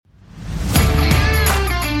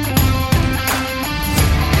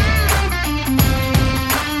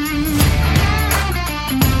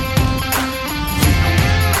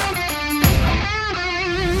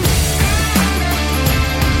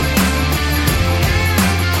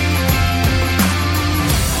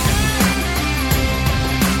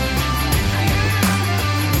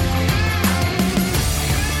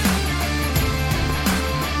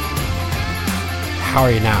How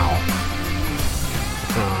are you now?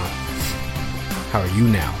 How are you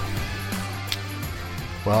now?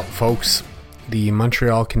 Well, folks, the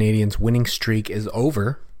Montreal Canadiens winning streak is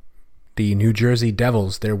over. The New Jersey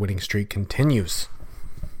Devils, their winning streak continues.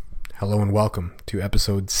 Hello and welcome to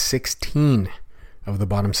episode 16 of the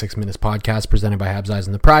Bottom 6 Minutes podcast presented by Habs Eyes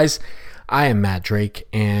on the Prize. I am Matt Drake,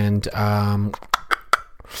 and a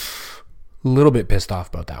little bit pissed off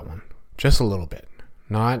about that one. Just a little bit.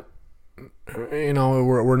 Not,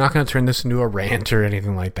 we're not going to turn this into a rant or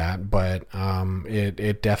anything like that, but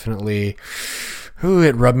it definitely,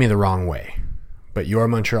 it rubbed me the wrong way. But your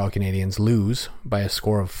Montreal Canadiens lose by a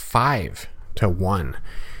score of 5-1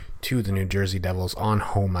 to the New Jersey Devils on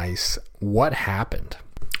home ice. What happened?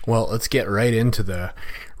 Well, let's get right into the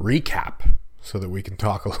recap so that we can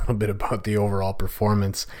talk a little bit about the overall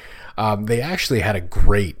performance. They actually had a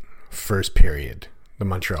great first period, the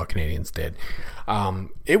Montreal Canadiens did.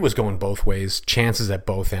 It was going both ways, chances at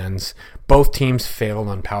both ends. Both teams failed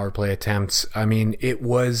on power play attempts. I mean, it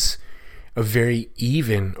was a very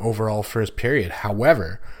even overall first period.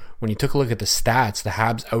 However, when you took a look at the stats, the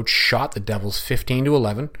Habs outshot the Devils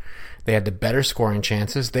 15-11. They had the better scoring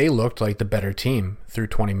chances. They looked like the better team through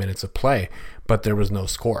 20 minutes of play, but there was no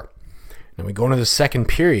score. Now we go into the second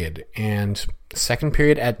period, and the second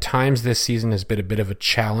period at times this season has been a bit of a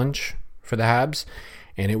challenge for the Habs,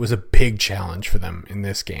 and it was a big challenge for them in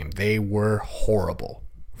this game. They were horrible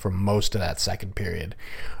for most of that second period.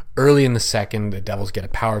 Early in the second, the Devils get a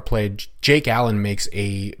power play. Jake Allen makes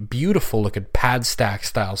a beautiful looking pad stack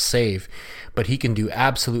style save, but he can do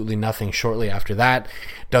absolutely nothing shortly after that.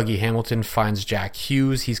 Dougie Hamilton finds Jack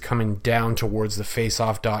Hughes. He's coming down towards the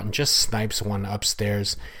face-off dot and just snipes one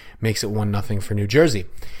upstairs. Makes it 1-0 for New Jersey.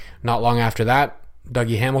 Not long after that,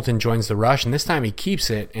 Dougie Hamilton joins the rush, and this time he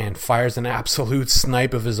keeps it and fires an absolute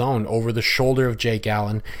snipe of his own over the shoulder of Jake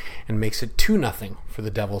Allen and makes it 2-0 for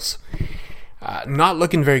the Devils. Not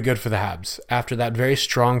looking very good for the Habs. After that very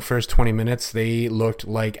strong first 20 minutes, they looked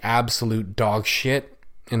like absolute dog shit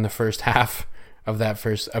in the first half of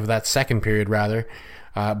that second period, rather.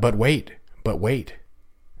 But wait.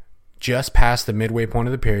 Just past the midway point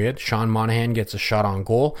of the period, Sean Monahan gets a shot on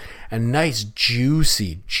goal. A nice,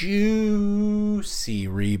 juicy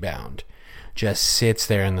rebound. Just sits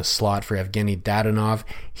there in the slot for Evgeny Dadonov.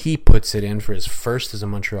 He puts it in for his first as a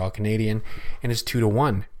Montreal Canadian, and it's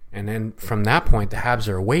 2-1. And then from that point, the Habs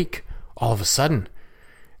are awake. All of a sudden,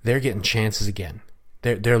 they're getting chances again.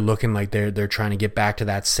 They're looking like they're trying to get back to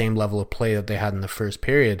that same level of play that they had in the first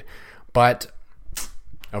period. But,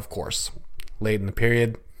 of course, late in the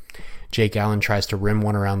period, Jake Allen tries to rim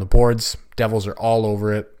one around the boards. Devils are all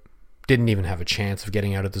over it. Didn't even have a chance of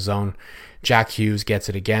getting out of the zone. Jack Hughes gets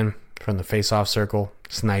it again from the face-off circle.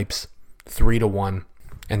 Snipes. 3-1.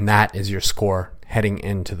 And that is your score heading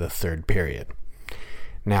into the third period.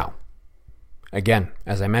 Now, again,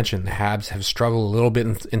 as I mentioned, the Habs have struggled a little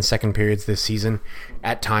bit in second periods this season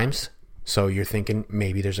at times. So you're thinking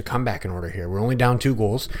maybe there's a comeback in order here. We're only down 2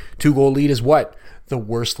 goals. 2-goal lead is what? The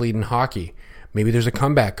worst lead in hockey. Maybe there's a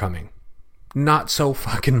comeback coming. Not so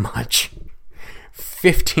fucking much.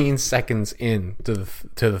 15 seconds in to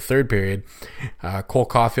the third period, Cole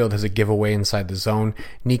Caulfield has a giveaway inside the zone.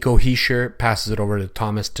 Nico Hischier passes it over to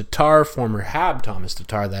Thomas Tatar, former Hab Thomas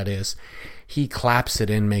Tatar, that is. He claps it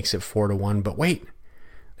in, makes it 4-1. But wait,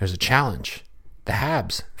 there's a challenge. The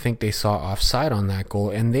Habs think they saw offside on that goal,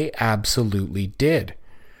 and they absolutely did.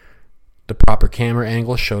 The proper camera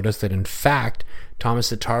angle showed us that, in fact, Thomas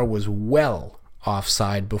Tatar was well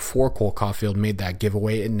offside before Cole Caulfield made that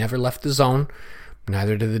giveaway. It never left the zone.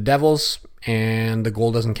 Neither did the Devils, and the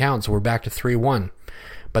goal doesn't count, so we're back to 3-1.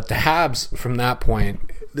 But the Habs, from that point,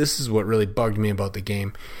 this is what really bugged me about the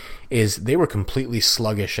game, is they were completely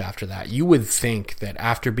sluggish after that. You would think that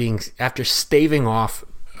after staving off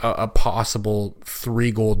a possible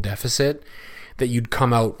 3-goal deficit, that you'd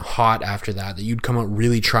come out hot after that you'd come out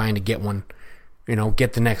really trying to get one,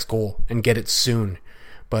 get the next goal and get it soon.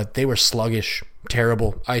 But they were sluggish,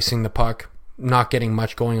 terrible, icing the puck, not getting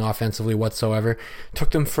much going offensively whatsoever.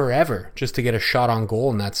 Took them forever just to get a shot on goal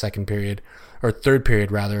in that second period, or third period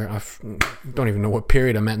rather. I don't even know what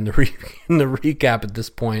period I'm at in the recap at this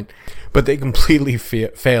point. But they completely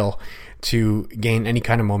fail to gain any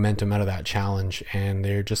kind of momentum out of that challenge, and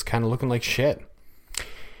they're just kind of looking like shit.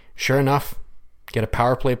 Sure enough, get a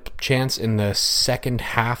power play chance in the second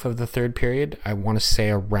half of the third period. I want to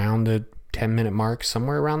say around the 10-minute mark,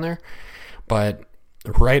 somewhere around there. But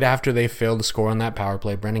right after they failed to score on that power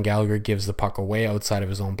play, Brendan Gallagher gives the puck away outside of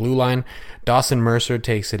his own blue line. Dawson Mercer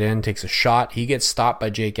takes it in, takes a shot. He gets stopped by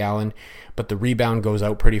Jake Allen, but the rebound goes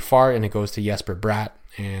out pretty far, and it goes to Jesper Bratt,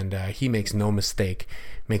 and he makes no mistake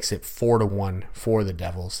makes it 4-1 for the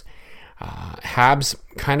Devils. Habs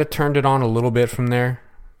kind of turned it on a little bit from there.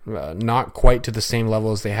 Not quite to the same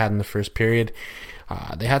level as they had in the first period.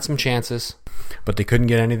 They had some chances, but they couldn't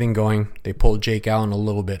get anything going. They pulled Jake Allen a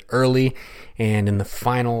little bit early, and in the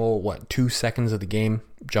final, 2 seconds of the game,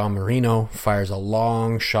 John Marino fires a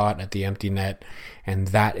long shot at the empty net, and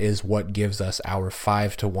that is what gives us our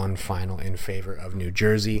 5-1 final in favor of New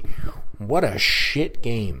Jersey. What a shit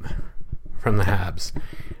game from the Habs.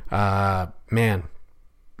 Man,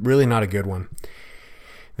 really not a good one.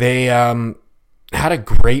 They had a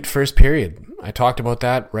great first period. I talked about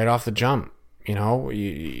that right off the jump. You know,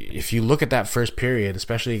 if you look at that first period,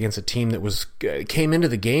 especially against a team that came into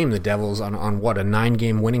the game, the Devils, on a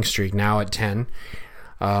 9-game winning streak, now at 10,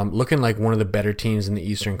 looking like one of the better teams in the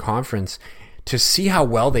Eastern Conference, to see how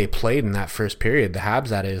well they played in that first period, the Habs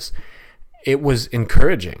that is, it was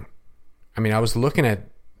encouraging. I mean, I was looking at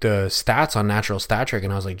the stats on Natural Stat Trick,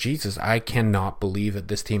 and I was like, Jesus, I cannot believe that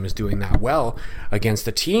this team is doing that well against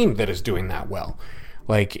a team that is doing that well.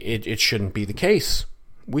 Like, it shouldn't be the case.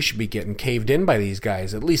 We should be getting caved in by these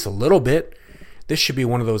guys at least a little bit. This should be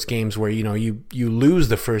one of those games where, you know, you lose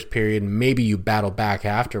the first period and maybe you battle back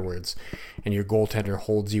afterwards and your goaltender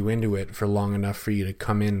holds you into it for long enough for you to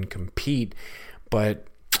come in and compete. But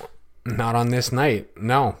not on this night.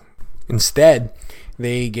 No. Instead,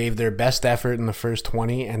 they gave their best effort in the first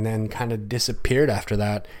 20 and then kind of disappeared after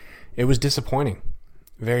that. It was disappointing.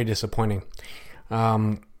 Very disappointing.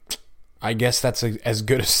 I guess that's as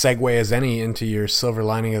good a segue as any into your silver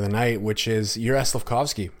lining of the night, which is Juraj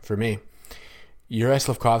Slafkovsky for me. Juraj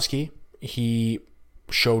Slafkovsky, he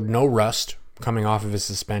showed no rust coming off of his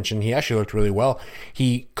suspension. He actually looked really well.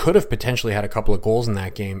 He could have potentially had a couple of goals in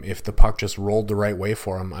that game if the puck just rolled the right way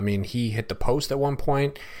for him. I mean, he hit the post at one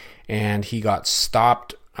point, and he got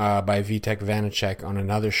stopped by Vitek Vanacek on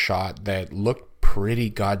another shot that looked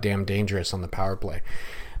pretty goddamn dangerous on the power play.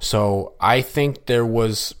 So I think there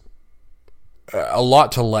was a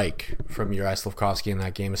lot to like from Juraj Slafkovsky in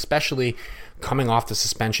that game, especially coming off the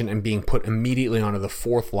suspension and being put immediately onto the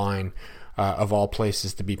fourth line of all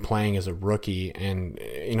places to be playing as a rookie. And,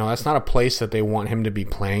 you know, that's not a place that they want him to be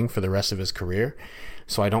playing for the rest of his career.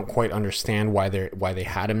 So I don't quite understand why they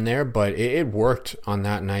had him there, but it worked on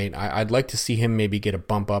that night. I'd like to see him maybe get a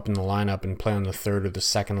bump up in the lineup and play on the third or the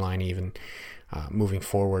second line even moving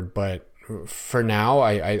forward. But for now,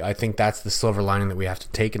 I think that's the silver lining that we have to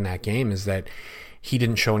take in that game, is that he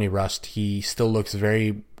didn't show any rust. He still looks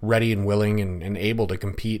very ready and willing and able to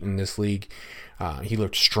compete in this league. He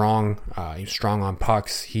looked strong. He was strong on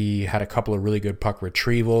pucks. He had a couple of really good puck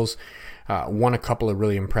retrievals. Won a couple of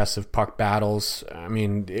really impressive puck battles. I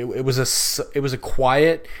mean, it was a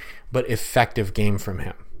quiet but effective game from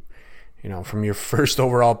him. You know, from your first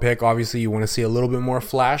overall pick, obviously you want to see a little bit more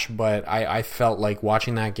flash, but I felt like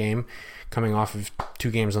watching that game, coming off of 2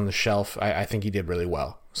 games on the shelf, I think he did really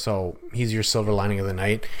well. So he's your silver lining of the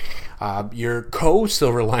night. Your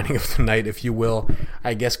co-silver lining of the night, if you will,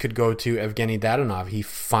 I guess could go to Evgeny Dadonov. He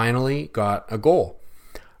finally got a goal.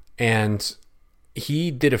 And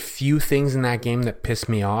he did a few things in that game that pissed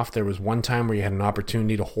me off. There was one time where he had an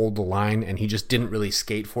opportunity to hold the line and he just didn't really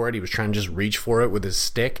skate for it. He was trying to just reach for it with his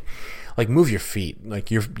stick. Like, move your feet.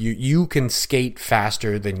 Like, you can skate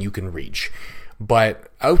faster than you can reach.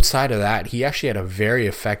 But outside of that, he actually had a very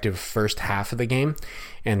effective first half of the game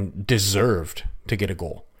and deserved to get a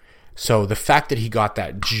goal. So the fact that he got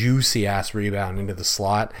that juicy ass rebound into the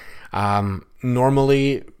slot,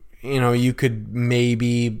 normally, you know, you could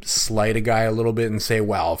maybe slight a guy a little bit and say,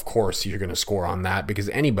 well, of course you're going to score on that, because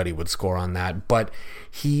anybody would score on that. But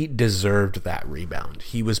he deserved that rebound.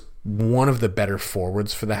 He was one of the better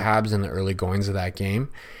forwards for the Habs in the early goings of that game.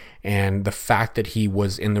 And the fact that he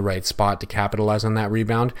was in the right spot to capitalize on that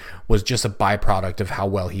rebound was just a byproduct of how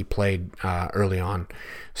well he played early on.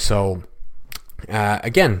 So,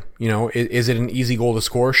 again, you know, is it an easy goal to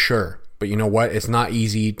score? Sure. But you know what? It's not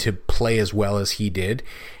easy to play as well as he did.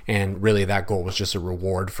 And really, that goal was just a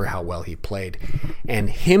reward for how well he played.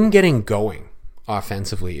 And him getting going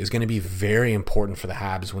offensively is going to be very important for the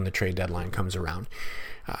Habs when the trade deadline comes around.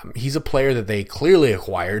 He's a player that they clearly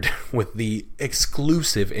acquired with the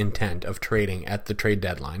exclusive intent of trading at the trade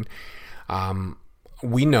deadline.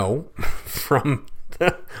 We know from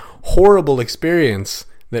the horrible experience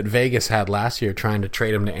that Vegas had last year trying to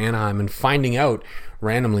trade him to Anaheim and finding out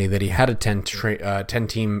randomly that he had a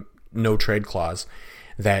 10-team no-trade clause,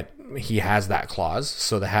 that he has that clause.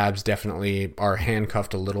 So the Habs definitely are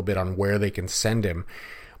handcuffed a little bit on where they can send him.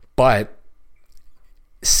 But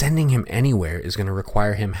sending him anywhere is going to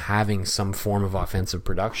require him having some form of offensive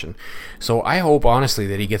production. So I hope, honestly,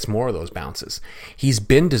 that he gets more of those bounces. He's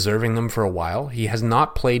been deserving them for a while. He has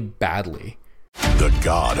not played badly. The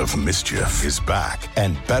god of mischief is back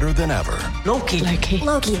and better than ever. Loki.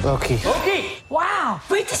 Wow,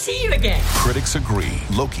 great to see you again. Critics agree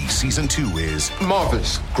Loki Season 2 is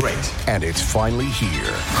marvelous, great. And it's finally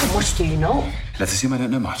here. How much do you know? Let's assume I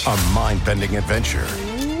don't know much. A mind-bending adventure.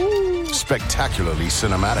 Spectacularly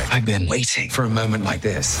cinematic. I've been waiting for a moment like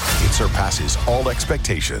this. It surpasses all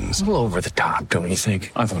expectations. A little over the top, don't you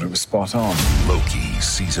think? I thought it was spot on. Loki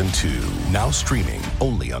Season 2. Now streaming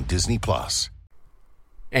only on Disney+.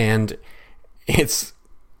 And it's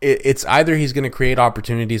either he's going to create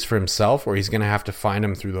opportunities for himself or he's going to have to find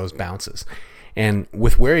them through those bounces. And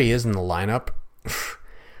with where he is in the lineup,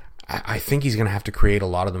 I think he's going to have to create a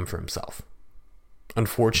lot of them for himself.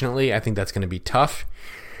 Unfortunately, I think that's going to be tough.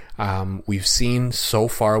 We've seen so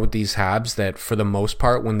far with these Habs that for the most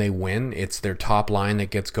part, when they win, it's their top line that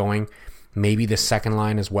gets going, maybe the second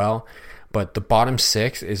line as well. But the bottom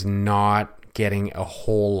six is not getting a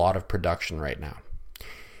whole lot of production right now.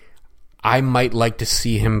 I might like to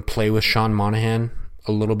see him play with Sean Monahan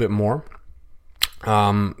a little bit more.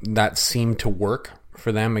 That seemed to work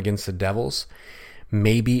for them against the Devils.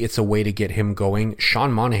 Maybe it's a way to get him going.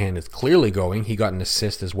 Sean Monahan is clearly going. He got an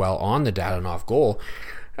assist as well on the Dadonov goal.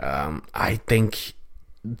 I think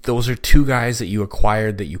those are two guys that you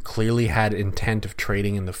acquired that you clearly had intent of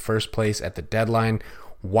trading in the first place at the deadline.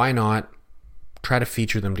 Why not try to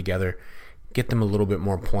feature them together? Get them a little bit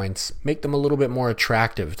more points, make them a little bit more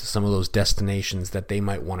attractive to some of those destinations that they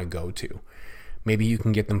might want to go to. Maybe you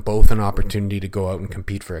can get them both an opportunity to go out and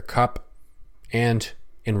compete for a cup, and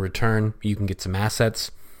in return, you can get some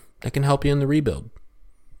assets that can help you in the rebuild.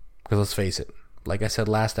 Because let's face it, like I said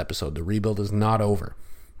last episode, the rebuild is not over.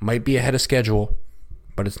 Might be ahead of schedule,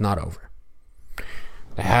 but it's not over.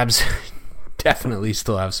 The Habs definitely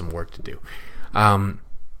still have some work to do.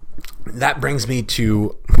 That brings me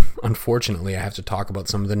to, unfortunately, I have to talk about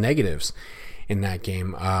some of the negatives in that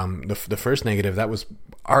game. The first negative, that was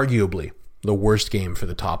arguably the worst game for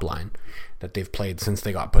the top line that they've played since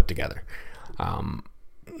they got put together.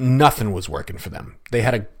 Nothing was working for them. They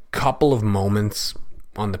had a couple of moments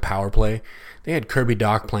on the power play. They had Kirby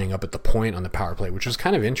Dach playing up at the point on the power play, which was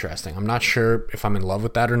kind of interesting. I'm not sure if I'm in love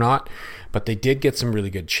with that or not, but they did get some really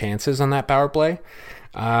good chances on that power play.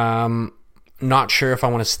 Not sure if I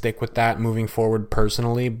want to stick with that moving forward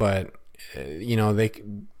personally, but they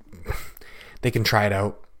can try it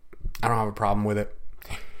out. I don't have a problem with it.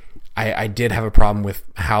 I did have a problem with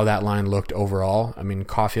how that line looked overall. I mean,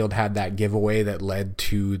 Caulfield had that giveaway that led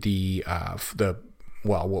to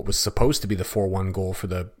what was supposed to be the 4-1 goal for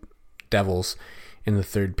the Devils in the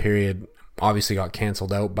third period. Obviously got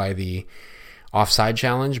canceled out by the offside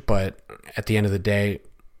challenge, but at the end of the day,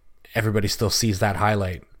 everybody still sees that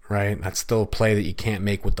highlight, right? That's still a play that you can't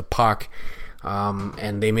make with the puck.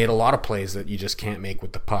 And they made a lot of plays that you just can't make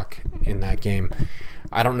with the puck in that game.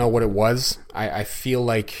 I don't know what it was. I feel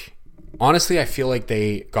like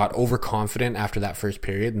they got overconfident after that first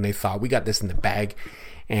period and they thought we got this in the bag.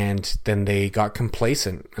 And then they got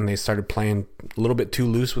complacent and they started playing a little bit too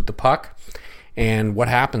loose with the puck. And what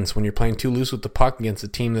happens when you're playing too loose with the puck against a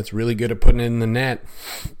team that's really good at putting it in the net?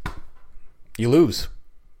 You lose.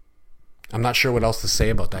 I'm not sure what else to say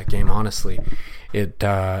about that game, honestly. It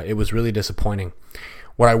was really disappointing.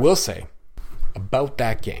 What I will say about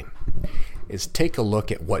that game is take a look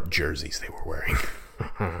at what jerseys they were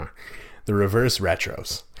wearing. The reverse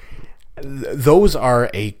retros. Those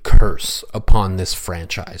are a curse upon this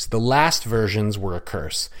franchise. The last versions were a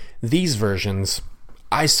curse. These versions,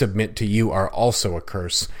 I submit to you, are also a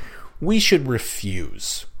curse. We should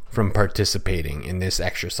refuse from participating in this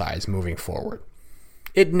exercise moving forward.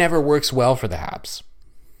 It never works well for the Habs.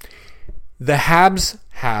 The Habs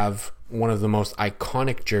have one of the most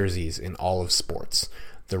iconic jerseys in all of sports.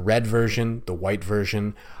 The red version, the white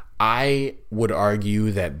version. I would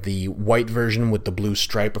argue that the white version with the blue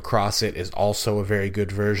stripe across it is also a very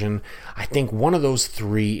good version. I think one of those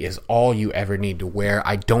three is all you ever need to wear.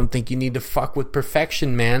 I don't think you need to fuck with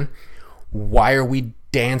perfection, man. Why are we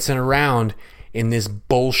dancing around in this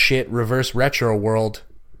bullshit reverse retro world?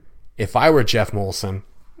 If I were Jeff Molson,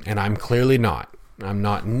 and I'm clearly not, I'm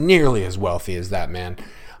not nearly as wealthy as that man,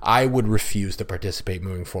 I would refuse to participate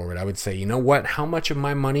moving forward. I would say, you know what? How much of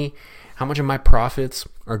my money, how much of my profits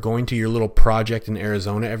are going to your little project in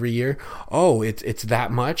Arizona every year? Oh, it's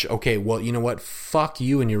that much? Okay, well, you know what? Fuck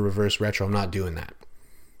you and your reverse retro. I'm not doing that.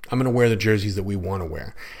 I'm going to wear the jerseys that we want to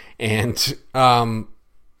wear. And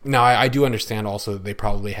Now, I do understand also that they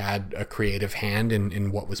probably had a creative hand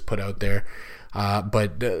in what was put out there.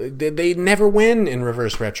 But they never win in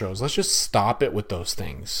reverse retros. Let's just stop it with those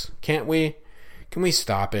things. Can't we? Can we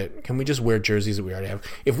stop it? Can we just wear jerseys that we already have?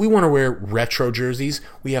 If we want to wear retro jerseys,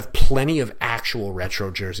 we have plenty of actual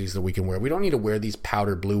retro jerseys that we can wear. We don't need to wear these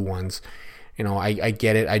powder blue ones. You know, I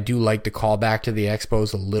get it. I do like the callback to the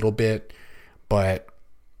Expos a little bit, but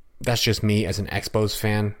that's just me as an Expos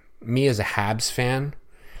fan. Me as a Habs fan,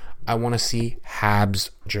 I want to see Habs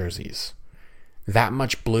jerseys. That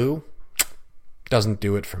much blue doesn't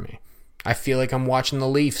do it for me. I feel like I'm watching the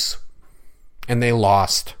Leafs, and they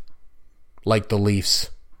lost. Like the Leafs.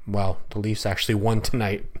 Well, the Leafs actually won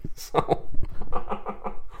tonight. So,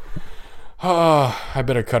 I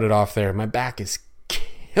better cut it off there. My back is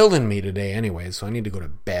killing me today anyway, so I need to go to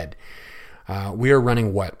bed. We are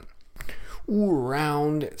running what?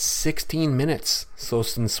 Around 16 minutes. So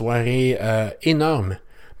c'est une soirée énorme.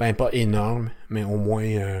 Ben, pas énorme, mais au moins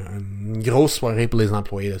une grosse soirée pour les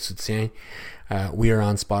employés de soutien. We are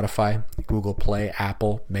on Spotify, Google Play,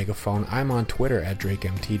 Apple, Megaphone. I'm on Twitter at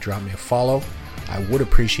DrakeMT. Drop me a follow. I would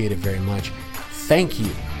appreciate it very much. Thank you,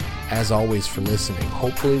 as always, for listening.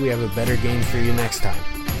 Hopefully we have a better game for you next time.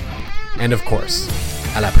 And of course,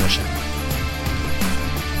 à la prochaine.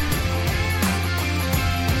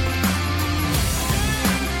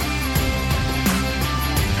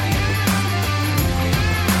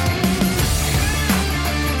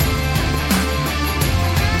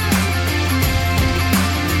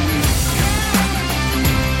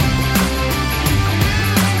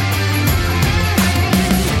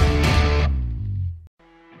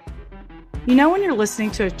 You know when you're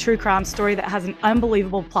listening to a true crime story that has an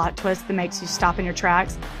unbelievable plot twist that makes you stop in your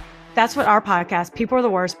tracks? That's what our podcast, People Are the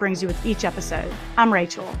Worst, brings you with each episode. I'm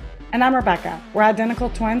Rachel. And I'm Rebecca. We're identical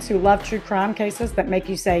twins who love true crime cases that make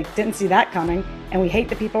you say, didn't see that coming, and we hate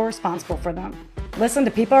the people responsible for them. Listen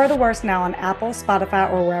to People Are the Worst now on Apple,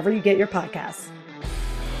 Spotify, or wherever you get your podcasts.